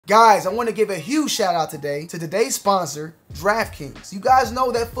Guys, I want to give a huge shout out today to today's sponsor, DraftKings. You guys know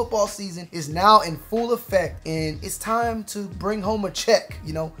that football season is now in full effect and it's time to bring home a check,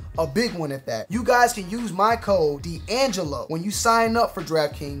 you know, a big one at that. You guys can use my code D'Angelo when you sign up for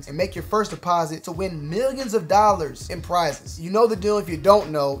DraftKings and make your first deposit to win millions of dollars in prizes. You know the deal. If you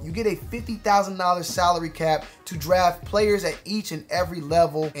don't know, you get a $50,000 salary cap to draft players at each and every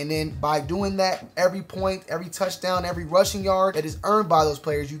level, and then by doing that, every point, every touchdown, every rushing yard that is earned by those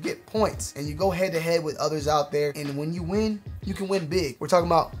players, you get points, and you go head to head with others out there, and when you win, you can win big. We're talking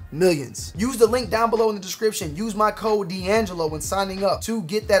about millions. Use the link down below in the description. Use my code D'Angelo when signing up to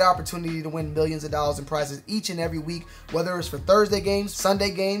get that opportunity to win millions of dollars in prizes each and every week, whether it's for Thursday games,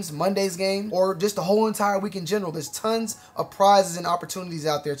 Sunday games, Monday's game, or just the whole entire week in general. There's tons of prizes and opportunities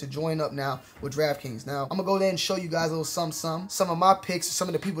out there to join up now with DraftKings. Now, I'm gonna go there and show you guys a little some of my picks, some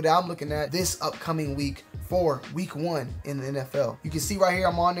of the people that I'm looking at this upcoming week for week 1 in the NFL. You can see right here,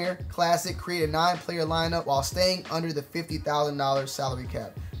 I'm on there, classic, create a 9-player lineup while staying under the $50,000 salary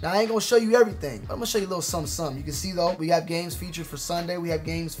cap. Now, I ain't gonna show you everything, but I'm gonna show you a little something. You can see though, we have games featured for Sunday. We have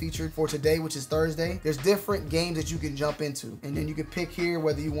games featured for today, which is Thursday. There's different games that you can jump into. And then you can pick here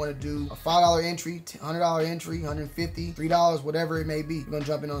whether you wanna do a $5 entry, $100 entry, $150, $3, whatever it may be. You're gonna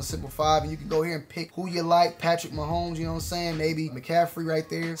jump in on a simple 5 and you can go here and pick who you like. Patrick Mahomes, you know what I'm saying? Maybe McCaffrey right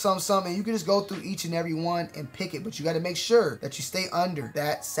there. Something. And you can just go through each and every one and pick it, but you gotta make sure that you stay under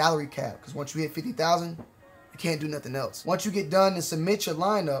that salary cap, because once you hit 50,000, you can't do nothing else. Once you get done and submit your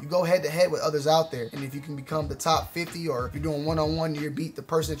lineup, you go head to head with others out there. And if you can become the top 50, or if you're doing one-on-one, you beat the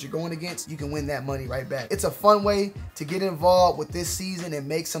person that you're going against, you can win that money right back. It's a fun way to get involved with this season and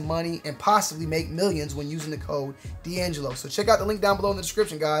make some money and possibly make millions when using the code D'Angelo. So check out the link down below in the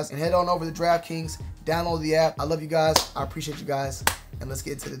description, guys, and head on over to DraftKings, download the app. I love you guys. I appreciate you guys. And let's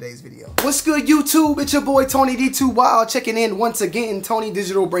get into today's video. What's good, YouTube? It's your boy, Tony D2 Wild, checking in once again. Tony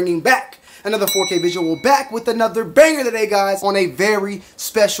Digital bringing back another 4K visual, back with another banger today, guys, on a very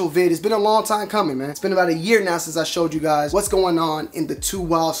special vid. It's been a long time coming, man. It's been about a year now since I showed you guys what's going on in the 2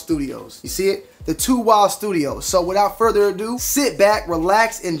 Wild Studios. You see it? The 2 Wild Studios. So without further ado, sit back,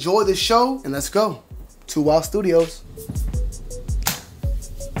 relax, enjoy the show, and let's go. 2 Wild Studios.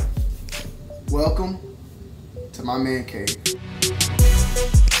 Welcome to my man cave.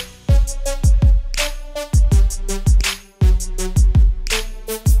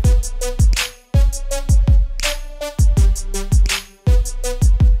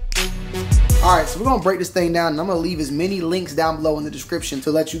 Alright, so we're gonna break this thing down, and I'm gonna leave as many links down below in the description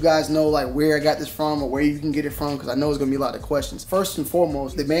to let you guys know like where I got this from or where you can get it from, because I know it's gonna be a lot of questions. First and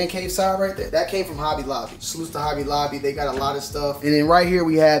foremost, the man cave side right there, that came from Hobby Lobby. Salutes to Hobby Lobby, they got a lot of stuff. And then right here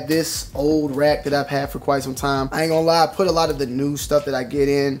we have this old rack that I've had for quite some time. I ain't gonna lie, I put a lot of the new stuff that I get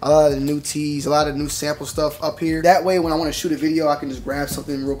in, a lot of the new tees, a lot of new sample stuff up here. That way when I wanna shoot a video, I can just grab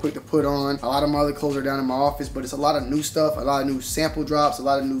something real quick to put on. A lot of my other clothes are down in my office, but it's a lot of new stuff, a lot of new sample drops, a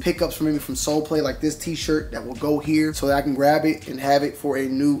lot of new pickups from maybe from Soul Play, like this t-shirt that will go here so that I can grab it and have it for a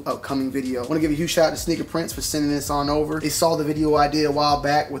new upcoming video. I want to give a huge shout out to Sneaker Prince for sending this on over. They saw the video I did a while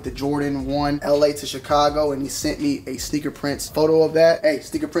back with the Jordan 1 LA to Chicago, and he sent me a Sneaker Prince photo of that. Hey,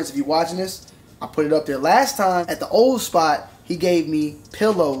 Sneaker Prince, if you're watching this, I put it up there. Last time at the old spot, he gave me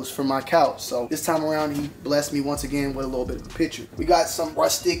pillows for my couch. So this time around, he blessed me once again with a little bit of a picture. We got some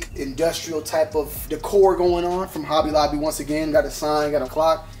rustic industrial type of decor going on from Hobby Lobby once again. Got a sign, got a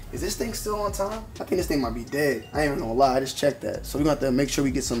clock. Is this thing still on time? I think this thing might be dead. I ain't even gonna lie, I just checked that. So we're gonna have to make sure we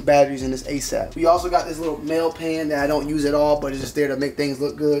get some batteries in this ASAP. We also got this little mail pan that I don't use at all, but it's just there to make things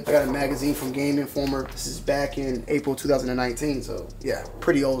look good. I got a magazine from Game Informer. This is back in April 2019, so yeah,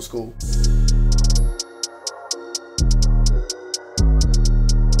 pretty old school.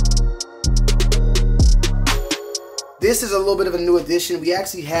 This is a little bit of a new addition. We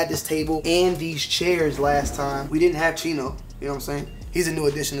actually had this table and these chairs last time. We didn't have Chino, you know what I'm saying? He's a new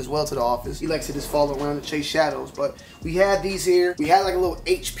addition as well to the office. He likes to just follow around and chase shadows. But we had these here. We had like a little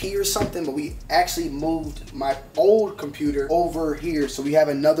HP or something, but we actually moved my old computer over here. So we have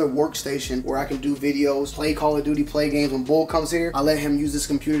another workstation where I can do videos, play Call of Duty, play games. When Bull comes here, I let him use this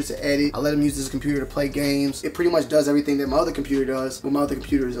computer to edit. I let him use this computer to play games. It pretty much does everything that my other computer does, but my other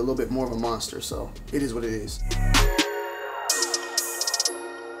computer is a little bit more of a monster. So it is what it is.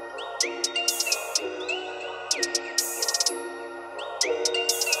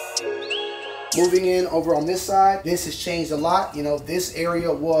 Moving in over on this side, this has changed a lot. You know, this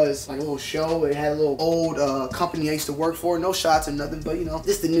area was like a little show. It had a little old company I used to work for. No shots or nothing, but you know,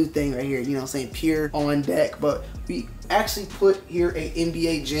 this is the new thing right here. You know what I'm saying? Pure on deck. But we actually put here a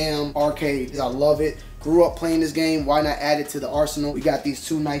NBA Jam arcade. I love it. Grew up playing this game. Why not add it to the arsenal? We got these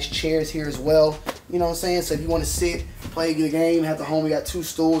two nice chairs here as well. You know what I'm saying? So if you want to sit, play the game, have the home, we got 2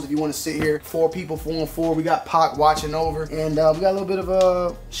 stools. If you want to sit here, 4 people, 4 on 4. We got Pac watching over. And we got a little bit of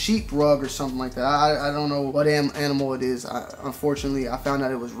a sheep rug or something like that. I don't know what animal it is. Unfortunately, I found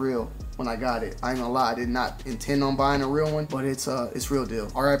out it was real when I got it. I ain't gonna lie, I did not intend on buying a real one, but it's real deal.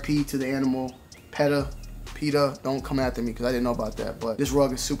 RIP to the animal, PETA. Don't come after me because I didn't know about that, but this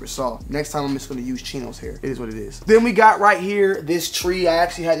rug is super soft. Next time I'm just gonna use Chino's hair. It is what it is. Then we got right here this tree. I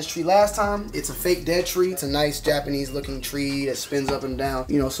actually had this tree last time. It's a fake dead tree. It's a nice Japanese looking tree that spins up and down.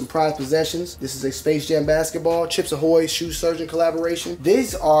 You know, some prized possessions. This is a Space Jam basketball, Chips Ahoy shoe surgeon collaboration.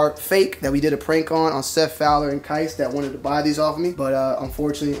 These are fake that we did a prank on Seth Fowler and Kais that wanted to buy these off of me, but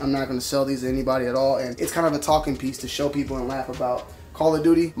unfortunately I'm not gonna sell these to anybody at all, and it's kind of a talking piece to show people and laugh about Call of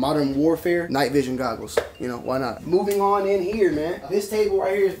Duty, Modern Warfare, night vision goggles. You know, why not? Moving on in here, man. This table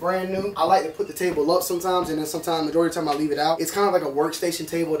right here is brand new. I like to put the table up sometimes, and then sometimes, majority of the time, I leave it out. It's kind of like a workstation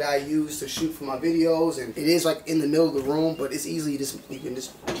table that I use to shoot for my videos, and it is like in the middle of the room, but it's easy. You can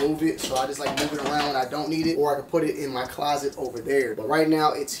just move it. So I just like move it around when I don't need it, or I can put it in my closet over there. But right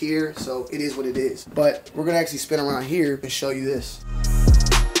now, it's here, so it is what it is. But we're gonna actually spin around here and show you this.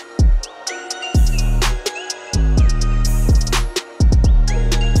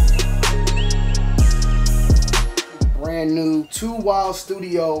 Brand new 2 Wild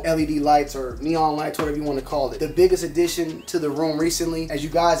Studio LED lights, or neon lights, whatever you want to call it. The biggest addition to the room recently, as you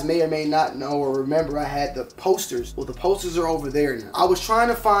guys may or may not know or remember, I had the posters. Well, the posters are over there now. I was trying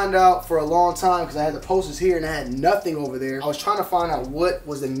to find out for a long time because I had the posters here and I had nothing over there. I was trying to find out what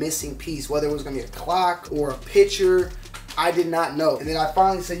was the missing piece, whether it was going to be a clock or a picture. I did not know. And then I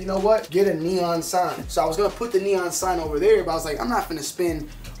finally said, you know what? Get a neon sign. So I was going to put the neon sign over there, but I was like, I'm not going to spend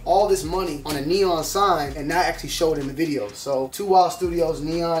all this money on a neon sign and not actually show it in the video. So 2 Wild Studios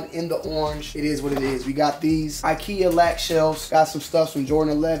neon in the orange. It is what it is. We got these IKEA lac shelves. Got some stuff from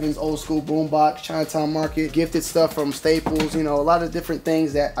Jordan 11s, old school boombox, Chinatown Market, gifted stuff from Staples. You know, a lot of different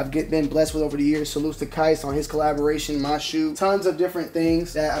things that I've been blessed with over the years. Salutes to Kais on his collaboration, my shoe. Tons of different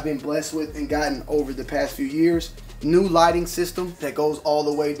things that I've been blessed with and gotten over the past few years. New lighting system that goes all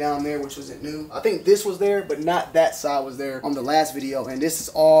the way down there, which wasn't new. I think this was there, but not that side was there on the last video. And this is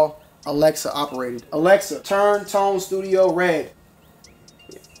all Alexa operated. Alexa, turn Tone Studio red.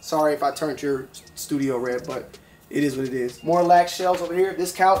 Sorry if I turned your studio red, but it is what it is. More lac shelves over here.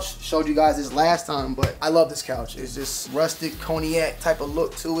 This couch, showed you guys this last time, but I love this couch. It's just rustic cognac type of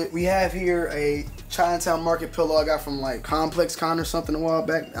look to it. We have here a Chinatown Market pillow I got from like Complex Con or something a while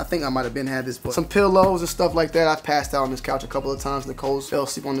back. I think I might have been had this, but some pillows and stuff like that. I've passed out on this couch a couple of times. Nicole's fell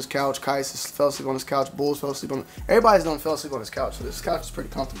asleep on this couch. Kais fell asleep on this couch. Bulls fell asleep on it. Everybody's done fell asleep on this couch, so this couch is pretty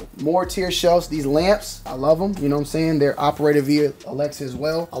comfortable. More tier shelves. These lamps, I love them. You know what I'm saying? They're operated via Alexa as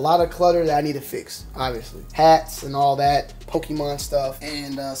well. A lot of clutter that I need to fix, obviously. Hats and all that, Pokemon stuff.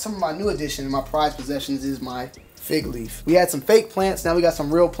 And some of my new addition, my prized possessions, is my fig leaf. We had some fake plants, now we got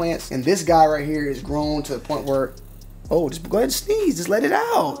some real plants, and this guy right here is grown to the point where, oh, just go ahead and sneeze, just let it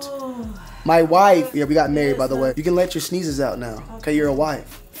out. Oh. My wife, yeah, we got married by the way. You can let your sneezes out now, okay, you're a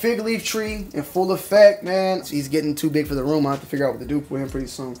wife. Fig leaf tree in full effect, man. He's getting too big for the room. I have to figure out what to do for him pretty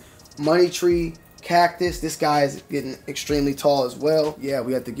soon. Money tree, cactus. This guy is getting extremely tall as well. Yeah,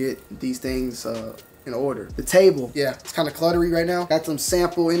 we have to get these things in order. The table, yeah, it's kind of cluttery right now. Got some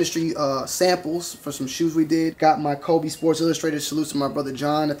sample industry samples for some shoes we did. Got my Kobe Sports Illustrated. Salutes to my brother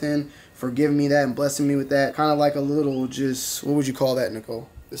Jonathan for giving me that and blessing me with that. Kind of like a little, just, what would you call that, Nicole?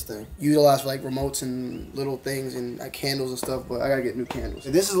 This thing. Utilized for like remotes and little things and like candles and stuff, but I gotta get new candles.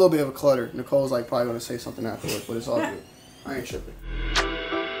 And this is a little bit of a clutter. Nicole's like probably gonna say something afterwards, but it's all good. I ain't tripping.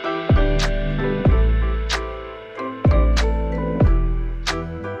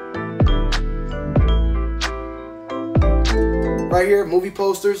 Right here, movie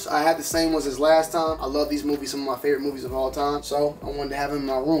posters. I had the same ones as last time. I love these movies, some of my favorite movies of all time. So I wanted to have them in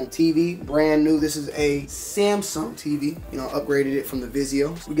my room. TV, brand new. This is a Samsung TV. You know, upgraded it from the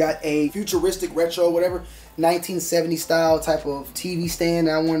Vizio. We got a futuristic retro, whatever, 1970 style type of TV stand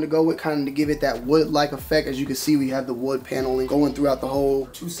that I wanted to go with, kind of to give it that wood-like effect. As you can see, we have the wood paneling going throughout the whole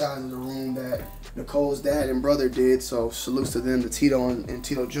 2 sides of the room that Nicole's dad and brother did, so salutes to them, to Tito and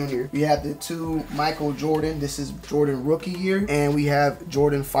Tito Jr. We have the 2 Michael Jordan. This is Jordan rookie year, and we have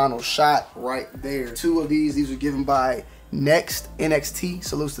Jordan final shot right there. 2 of these were given by Next NXT.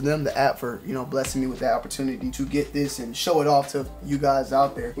 Salutes to them, the app, for, you know, blessing me with that opportunity to get this and show it off to you guys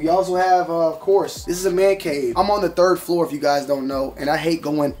out there. We also have, of course, this is a man cave. I'm on the 3rd floor if you guys don't know, and I hate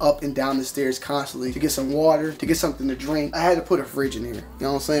going up and down the stairs constantly to get some water, to get something to drink. I had to put a fridge in here. You know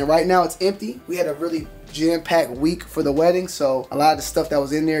what I'm saying? Right now it's empty. We had a really jam-packed week for the wedding, so a lot of the stuff that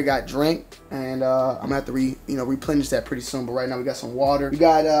was in there got drank, and I'm gonna have to replenish that pretty soon. But right now we got some water. We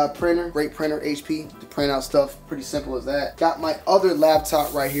got printer, great printer, HP, to print out stuff. Pretty simple as that. Got my other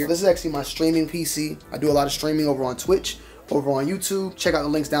laptop right here. This is actually my streaming PC. I do a lot of streaming over on Twitch, over on YouTube. Check out the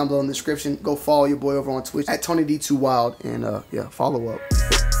links down below in the description. Go follow your boy over on Twitch at TonyD2Wild, and yeah, follow up.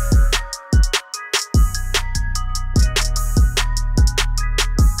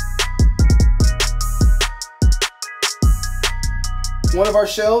 One of our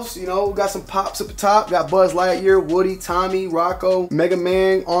shelves, you know, we got some pops at the top. Got Buzz Lightyear, Woody, Tommy, Rocco, Mega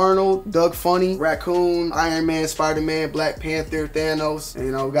Man, Arnold, Doug Funny, Raccoon, Iron Man, Spider-Man, Black Panther, Thanos. And,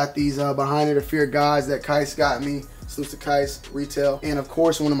 you know, we got these behind it, the Fear Gods that Kais got me. Salutes to Kais, retail. And of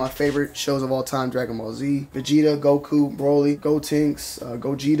course, one of my favorite shows of all time, Dragon Ball Z. Vegeta, Goku, Broly, Gotenks,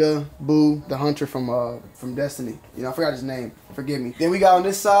 Gogeta, Boo, the hunter from Destiny. You know, I forgot his name. Forgive me. Then we got on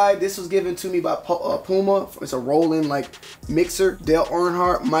this side, this was given to me by Puma. It's a rolling like mixer. Dale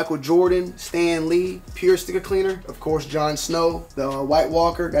Earnhardt, Michael Jordan, Stan Lee, Pure Sticker Cleaner. Of course, Jon Snow, the White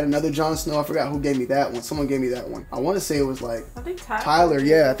Walker. Got another Jon Snow. I forgot who gave me that one. Someone gave me that one. I want to say it was like, I think Tyler.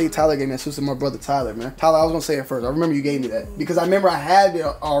 Yeah, I think Tyler gave me that. So my brother Tyler, man. Tyler, I was gonna say it first. I remember you gave me that because I remember I had it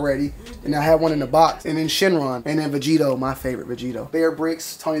already, and I had one in the box. And then Shenron, and then Vegito, my favorite Vegito. Bear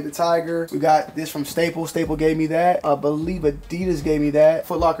Bricks, Tony the Tiger. We got this from Staple. Staple gave me that. I believe Adidas gave me that.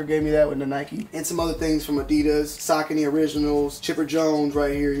 Foot Locker gave me that with the Nike. And some other things from Adidas. Saucony Originals. Chipper Jones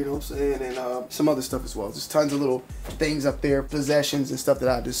right here, you know what I'm saying? And some other stuff as well. Just tons of little things up there. Possessions and stuff that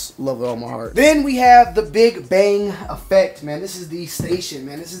I just love with all my heart. Then we have the Big Bang Effect, man. This is the station,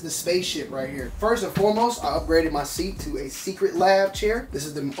 man. This is the spaceship right here. First and foremost, I upgraded my seat to a Secret Lab chair. This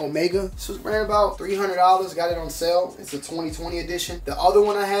is the Omega. This was around about $300. Got it on sale. It's a 2020 edition. The other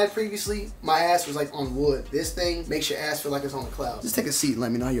one I had previously, my ass was like on wood. This thing makes your ass feel like it's on the clouds. Just take a seat and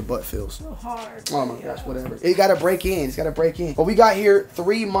let me know how your butt feels. So hard. Oh my gosh, whatever. It gotta break in. It's gotta break in. But we got here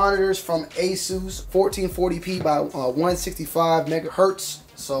 3 monitors from Asus, 1440p by 165 megahertz.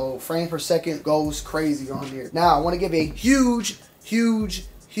 So frame per second goes crazy on here. Now I want to give a huge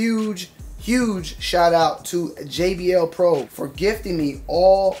shout out to JBL Pro for gifting me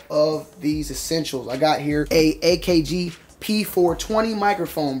all of these essentials. I got here a AKG P420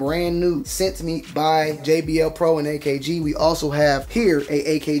 microphone, brand new, sent to me by JBL Pro and AKG. We also have here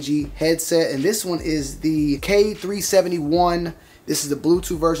a AKG headset, and this one is the K371. This is the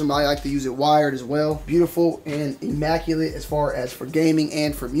Bluetooth version, but I like to use it wired as well. Beautiful and immaculate as far as for gaming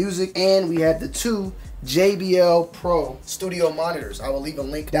and for music. And we have the 2 JBL Pro studio monitors. I will leave a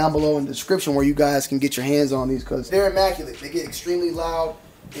link down below in the description where you guys can get your hands on these because they're immaculate. They get extremely loud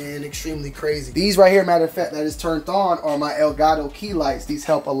and extremely crazy. These right here, matter of fact, that is turned on are my Elgato key lights. These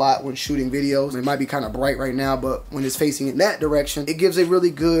help a lot when shooting videos. It might be kind of bright right now, but when it's facing in that direction, it gives a really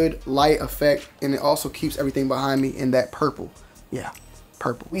good light effect, and it also keeps everything behind me in that purple. Yeah,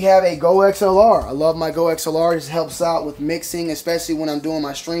 purple. We have a Go XLR. I love my Go XLR. This helps out with mixing, especially when I'm doing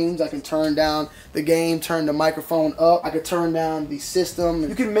my streams. I can turn down the game, turn the microphone up. I could turn down the system.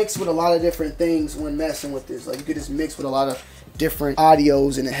 You can mix with a lot of different things when messing with this. Like you could just mix with a lot of different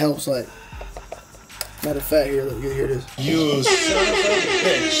audios, and it helps. Like, matter of fact, here, look, you hear this. You son of a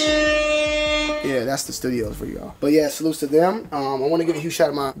bitch. Yeah, that's the studios for y'all. But yeah, salutes to them. I want to give a huge shout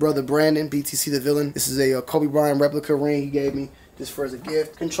out to my brother Brandon, BTC the Villain. This is a Kobe Bryant replica ring he gave me just for as a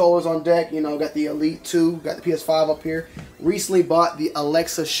gift. Controllers on deck, you know, got the Elite 2, got the PS5 up here. Recently bought the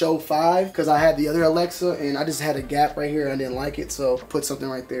Alexa Show 5 because I had the other Alexa and I just had a gap right here and I didn't like it, so I put something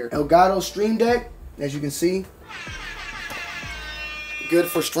right there. Elgato Stream Deck, as you can see. Good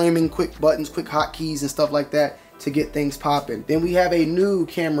for streaming, quick buttons, quick hotkeys and stuff like that to get things popping. Then we have a new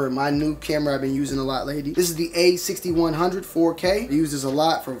camera, my new camera I've been using a lot lately. This is the A6100 4K. I use this a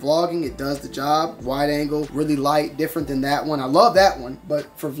lot for vlogging. It does the job. Wide angle, really light, different than that one. I love that one, but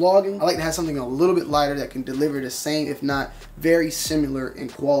for vlogging, I like to have something a little bit lighter that can deliver the same, if not very similar in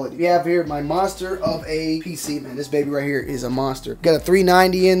quality. We have here my monster of a PC, man. This baby right here is a monster. Got a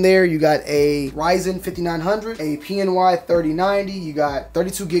 390 in there. You got a Ryzen 5900, a PNY 3090. You got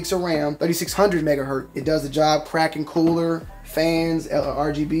 32 gigs of RAM, 3600 megahertz. It does the job. Cracking cooler, fans,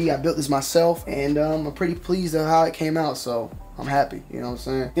 RGB. I built this myself, and I'm pretty pleased with how it came out, so I'm happy, you know what I'm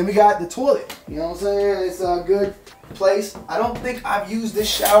saying? Then we got the toilet, you know what I'm saying? It's a good place. I don't think I've used this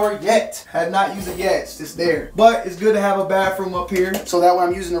shower yet. Had not used it yet. It's just there. But it's good to have a bathroom up here, so that when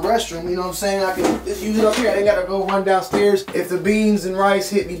I'm using the restroom, you know what I'm saying, I can just use it up here. I ain't gotta go run downstairs if the beans and rice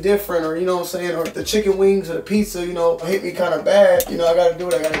hit me different, or you know what I'm saying, or if the chicken wings or the pizza, you know, hit me kind of bad. You know, I gotta do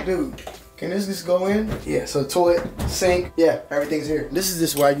what I gotta do. Can this just go in? Yeah, so toilet, sink, yeah, everything's here. This is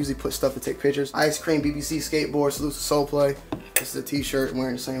just where I usually put stuff to take pictures. Ice cream, BBC skateboard, salute to Soul Play. This is a t-shirt. I'm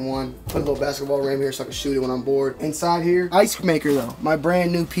wearing the same one. Put a little basketball rim here so I can shoot it when I'm bored. Inside here, ice maker though. My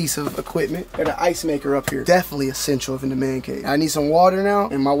brand new piece of equipment. Got an ice maker up here. Definitely essential in the man cave. I need some water now,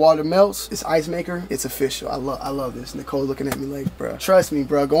 and my water melts. This ice maker, it's official. I love this. Nicole looking at me like, bruh. Trust me,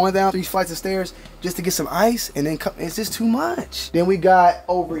 bruh. Going down 3 flights of stairs just to get some ice, and then it's just too much. Then we got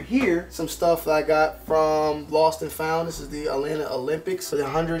over here some stuff that I got from Lost and Found. This is the Atlanta Olympics for the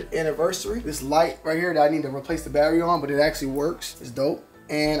 100th anniversary. This light right here that I need to replace the battery on, but it actually works. It's dope.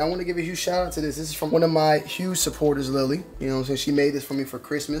 And I want to give a huge shout out to this. This is from one of my huge supporters, Lily. You know what I'm saying? She made this for me for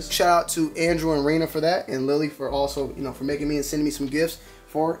Christmas. Shout out to Andrew and Rena for that, and Lily for also, you know, for making me and sending me some gifts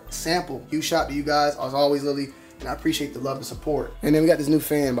for sample. Huge shout out to you guys, as always, Lily. And I appreciate the love and support. And then we got this new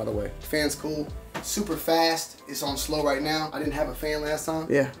fan, by the way. The fan's cool. Super fast. It's on slow right now. I didn't have a fan last time.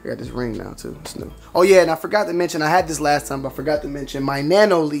 Yeah, I got this ring now too. It's new. Oh yeah, and I forgot to mention, I had this last time, but I forgot to mention my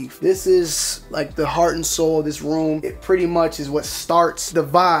nano leaf. This is like the heart and soul of this room. It pretty much is what starts the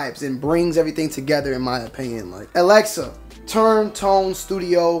vibes and brings everything together, in my opinion. Like, Alexa, turn tone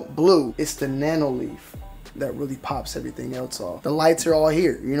studio blue. It's the nano leaf that really pops everything else off. The lights are all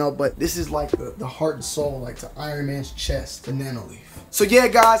here, you know, but this is like the heart and soul, like to Iron Man's chest, the nano leaf. So yeah,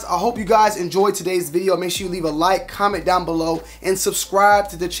 guys, I hope you guys enjoyed today's video. Make sure you leave a like, comment down below, and subscribe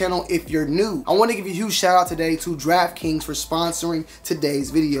to the channel if you're new. I want to give a huge shout out today to DraftKings for sponsoring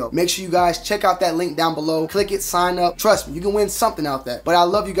today's video. Make sure you guys check out that link down below. Click it, sign up. Trust me, you can win something out there. But I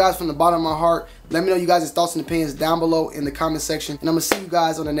love you guys from the bottom of my heart. Let me know you guys' thoughts and opinions down below in the comment section. And I'm going to see you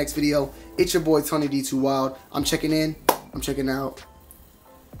guys on the next video. It's your boy, Tony D2Wild. I'm checking in. I'm checking out.